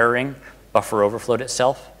it was erroring, buffer overflowed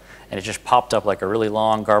itself, and it just popped up like a really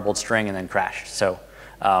long garbled string and then crashed. So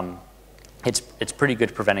it's pretty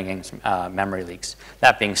good preventing memory leaks.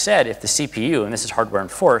 That being said, if the CPU, and this is hardware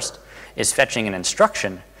enforced, is fetching an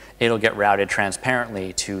instruction, it'll get routed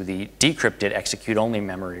transparently to the decrypted execute-only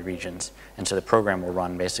memory regions, and so the program will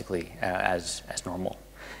run basically as normal.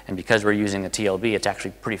 And because we're using the TLB, it's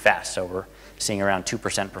actually pretty fast, so we're seeing around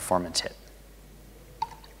 2% performance hit.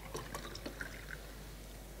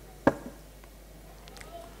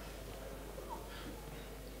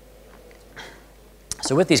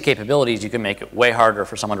 So with these capabilities, you can make it way harder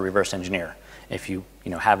for someone to reverse engineer. If you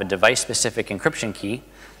have a device-specific encryption key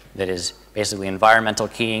that is basically environmental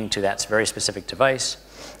keying to that very specific device,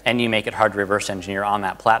 and you make it hard to reverse engineer on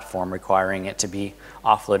that platform, requiring it to be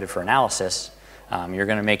offloaded for analysis, you're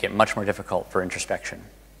going to make it much more difficult for introspection.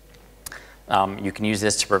 You can use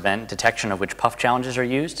this to prevent detection of which puff challenges are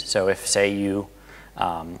used. So if, say,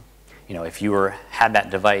 if you had that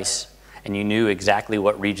device and you knew exactly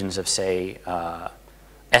what regions of, say,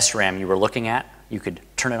 SRAM you were looking at, you could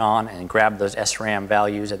turn it on and grab those SRAM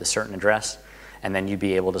values at a certain address, and then you'd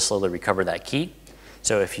be able to slowly recover that key.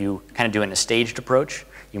 So if you kind of do it in a staged approach,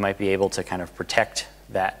 you might be able to kind of protect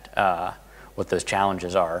that, what those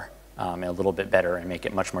challenges are a little bit better and make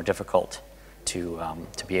it much more difficult to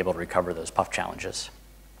be able to recover those puff challenges.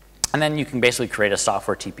 And then you can basically create a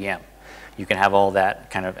software TPM. You can have all that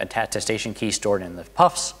kind of attestation key stored in the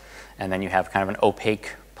puffs, and then you have kind of an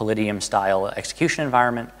opaque Palladium style execution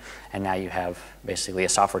environment, and now you have basically a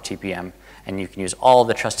software TPM, and you can use all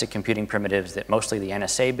the trusted computing primitives that mostly the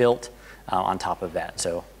NSA built on top of that.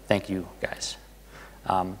 So thank you, guys.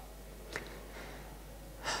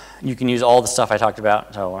 You can use all the stuff I talked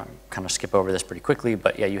about, so I'll kind of skip over this pretty quickly,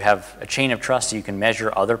 but yeah, you have a chain of trust, so you can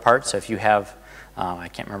measure other parts. So if you have, I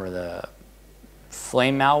can't remember, the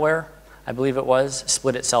Flame malware, I believe it was,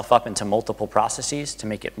 split itself up into multiple processes to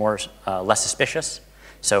make it more less suspicious.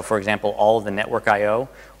 So for example, all of the network I/O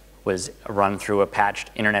was run through a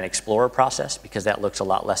patched Internet Explorer process because that looks a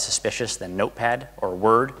lot less suspicious than Notepad or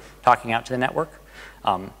Word talking out to the network.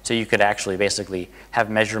 So you could actually basically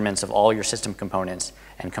have measurements of all your system components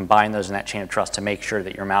and combine those in that chain of trust to make sure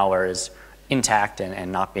that your malware is intact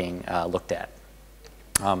and not being looked at.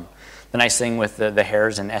 The nice thing with the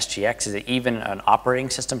hairs and SGX is that even an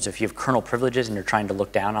operating system, so if you have kernel privileges and you're trying to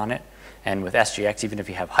look down on it, and with SGX, even if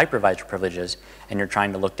you have hypervisor privileges and you're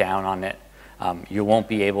trying to look down on it, you won't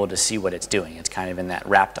be able to see what it's doing. It's kind of in that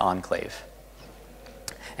wrapped enclave.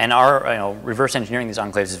 And our reverse engineering these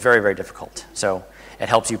enclaves is very, very difficult. So it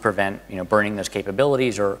helps you prevent burning those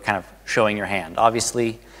capabilities or kind of showing your hand.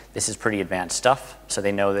 Obviously, this is pretty advanced stuff, so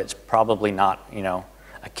they know that it's probably not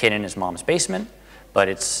a kid in his mom's basement, but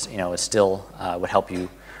it's it still would help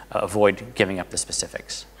you avoid giving up the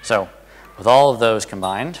specifics. So with all of those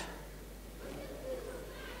combined,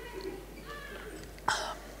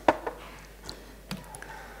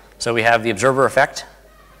 so we have the observer effect.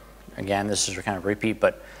 Again, this is kind of a repeat,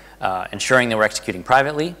 but ensuring that we're executing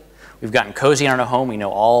privately. We've gotten cozy in our home. We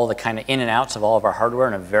know all the kind of in and outs of all of our hardware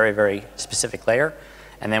in a very, very specific layer.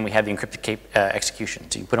 And then we have the encrypted execution.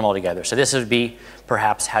 So you put them all together. So this would be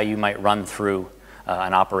perhaps how you might run through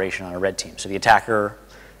an operation on a red team. So the attacker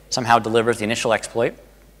somehow delivers the initial exploit.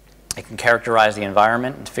 It can characterize the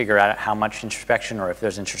environment and figure out how much introspection or if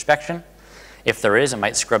there's introspection. If there is, it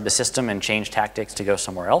might scrub the system and change tactics to go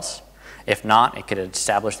somewhere else. If not, it could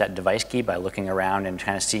establish that device key by looking around and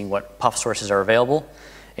kind of seeing what puff sources are available.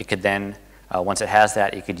 It could then, once it has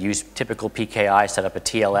that, it could use typical PKI, set up a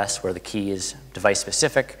TLS where the key is device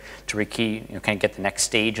specific to rekey, kind of get the next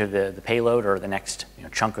stage of the payload or the next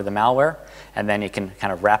chunk of the malware, and then it can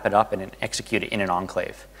kind of wrap it up and execute it in an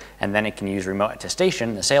enclave. And then it can use remote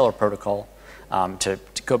attestation, the Sailor protocol, to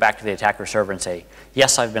go back to the attacker server and say,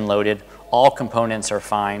 yes, I've been loaded, all components are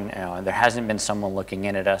fine, there hasn't been someone looking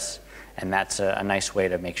in at us, and that's a nice way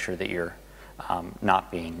to make sure that you're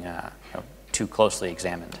not being too closely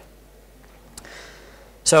examined.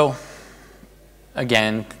 So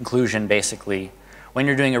again, in conclusion, basically, when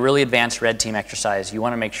you're doing a really advanced red team exercise, you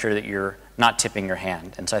want to make sure that you're not tipping your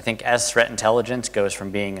hand. And so I think as threat intelligence goes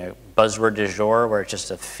from being a buzzword du jour, where it's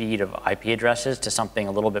just a feed of IP addresses, to something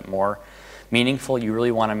a little bit more meaningful, you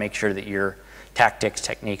really want to make sure that your tactics,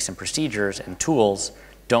 techniques, and procedures and tools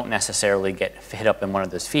don't necessarily get hit up in one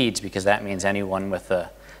of those feeds, because that means anyone with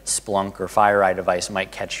a Splunk or FireEye device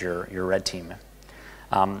might catch your red team.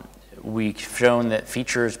 We've shown that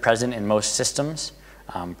features present in most systems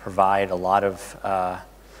provide a lot of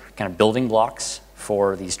kind of building blocks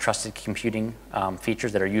for these trusted computing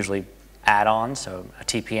features that are usually add-ons. So a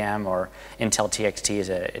TPM or Intel TXT is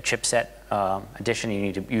a chipset addition you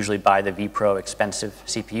need to usually buy the vPro expensive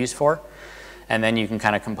CPUs for. And then you can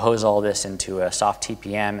kind of compose all this into a soft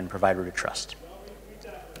TPM and provide root of trust. I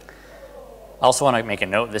also want to make a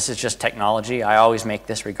note, this is just technology. I always make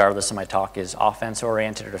this, regardless of my talk is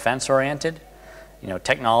offense-oriented or defense-oriented. You know,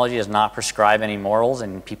 technology does not prescribe any morals,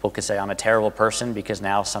 and people could say I'm a terrible person because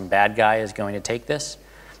now some bad guy is going to take this.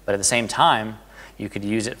 But at the same time, you could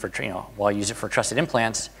use it for, while I use it for trusted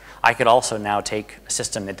implants, I could also now take a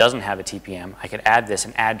system that doesn't have a TPM. I could add this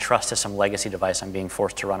and add trust to some legacy device I'm being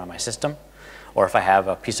forced to run on my system. Or if I have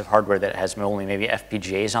a piece of hardware that has only maybe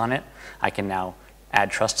FPGAs on it, I can now add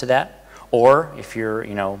trust to that. Or if you're,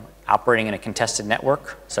 operating in a contested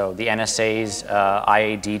network, so the NSA's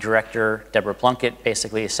IAD director, Deborah Plunkett,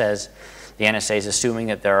 basically says the NSA is assuming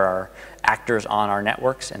that there are actors on our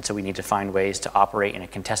networks, and so we need to find ways to operate in a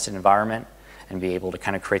contested environment and be able to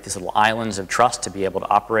kind of create these little islands of trust to be able to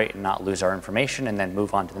operate and not lose our information and then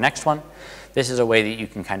move on to the next one. This is a way that you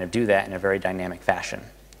can kind of do that in a very dynamic fashion.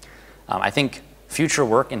 I think future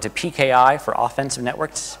work into PKI for offensive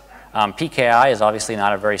networks. PKI is obviously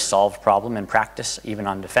not a very solved problem in practice, even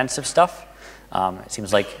on defensive stuff. It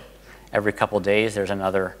seems like every couple of days there's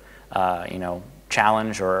another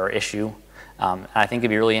challenge or issue. I think it'd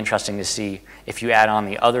be really interesting to see if you add on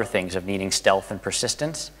the other things of needing stealth and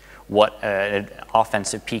persistence, what an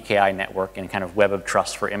offensive PKI network and kind of web of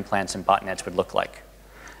trust for implants and botnets would look like.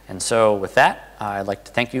 And so with that, I'd like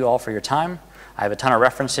to thank you all for your time. I have a ton of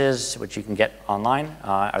references which you can get online.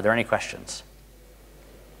 Are there any questions?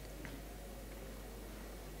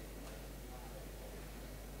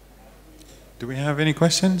 Do we have any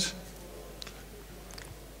questions?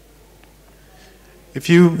 If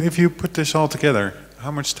you put this all together,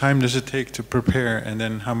 how much time does it take to prepare, and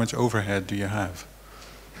then how much overhead do you have?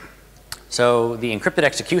 So the encrypted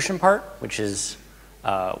execution part, which is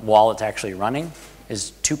while it's actually running,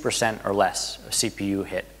 is 2% or less of CPU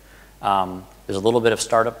hit. There's a little bit of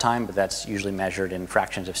startup time, but that's usually measured in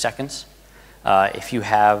fractions of seconds. If you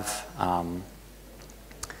have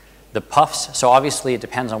the puffs, so obviously it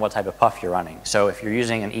depends on what type of puff you're running. So if you're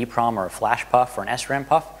using an EEPROM or a flash puff or an SRAM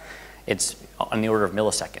puff, it's on the order of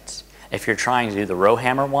milliseconds. If you're trying to do the row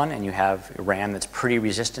hammer one and you have RAM that's pretty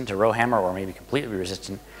resistant to row hammer or maybe completely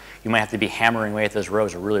resistant, you might have to be hammering away at those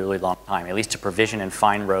rows a really, really long time, at least to provision and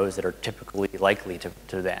find rows that are typically likely to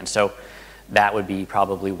do that. And so that would be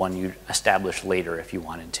probably one you'd establish later if you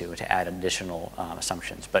wanted to add additional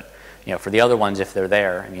assumptions. But for the other ones, if they're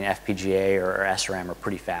there, I mean, FPGA or SRAM are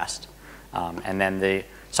pretty fast. And then the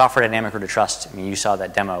software dynamic root of trust, I mean, you saw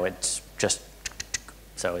that demo, it's just,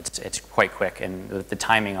 so it's quite quick. And with the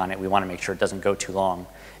timing on it, we want to make sure it doesn't go too long.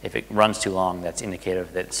 If it runs too long, that's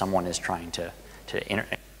indicative that someone is trying to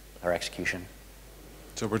interact with our execution.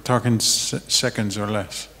 So we're talking seconds or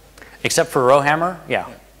less? Except for row hammer, yeah.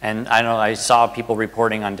 And I know I saw people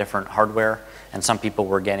reporting on different hardware, and some people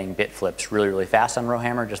were getting bit flips really, really fast on row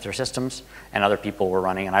hammer, just their systems, and other people were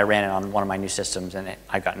running, and I ran it on one of my new systems, and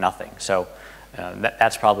I got nothing. So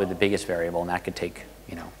that's probably the biggest variable, and that could take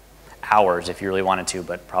hours if you really wanted to,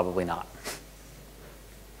 but probably not.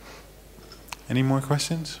 Any more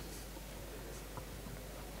questions?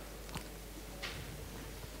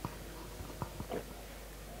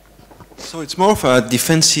 So it's more of a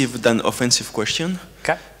defensive than offensive question.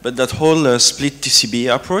 Okay. But that whole split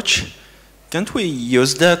TCB approach, can't we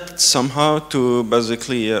use that somehow to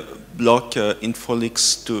basically block info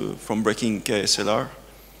leaks from breaking KSLR?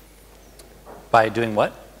 By doing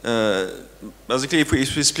what? Basically, if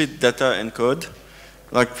we split data and code,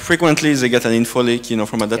 like frequently they get an info leak,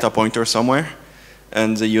 from a data pointer somewhere,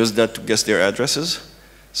 and they use that to guess their addresses.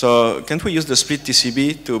 So can't we use the split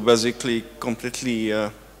TCB to basically completely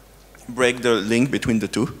break the link between the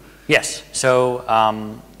two? Yes. So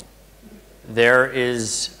there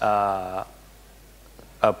is a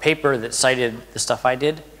paper that cited the stuff I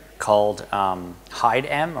did called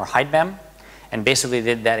HITB or HITB, and basically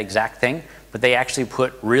did that exact thing, but they actually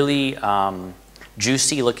put really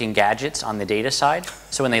juicy looking gadgets on the data side.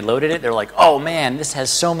 So when they loaded it, they're like, oh man, this has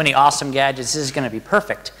so many awesome gadgets, this is going to be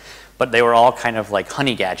perfect. But they were all kind of like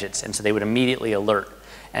honey gadgets, and so they would immediately alert.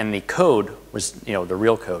 And the code was the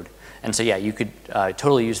real code. And so yeah, you could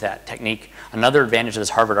totally use that technique. Another advantage of this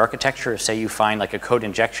Harvard architecture is, say you find like a code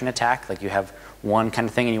injection attack, like you have one kind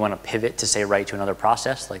of thing and you want to pivot to say write to another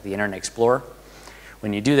process, like the Internet Explorer.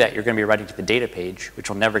 When you do that, you're going to be writing to the data page, which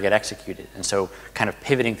will never get executed. And so kind of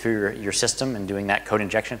pivoting through your system and doing that code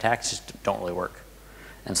injection attacks just don't really work.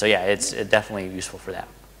 And so yeah, it's definitely useful for that.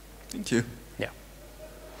 Thank you. Yeah.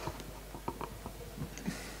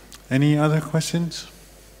 Any other questions?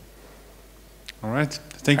 All right.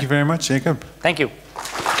 Thank you very much, Jacob. Thank you.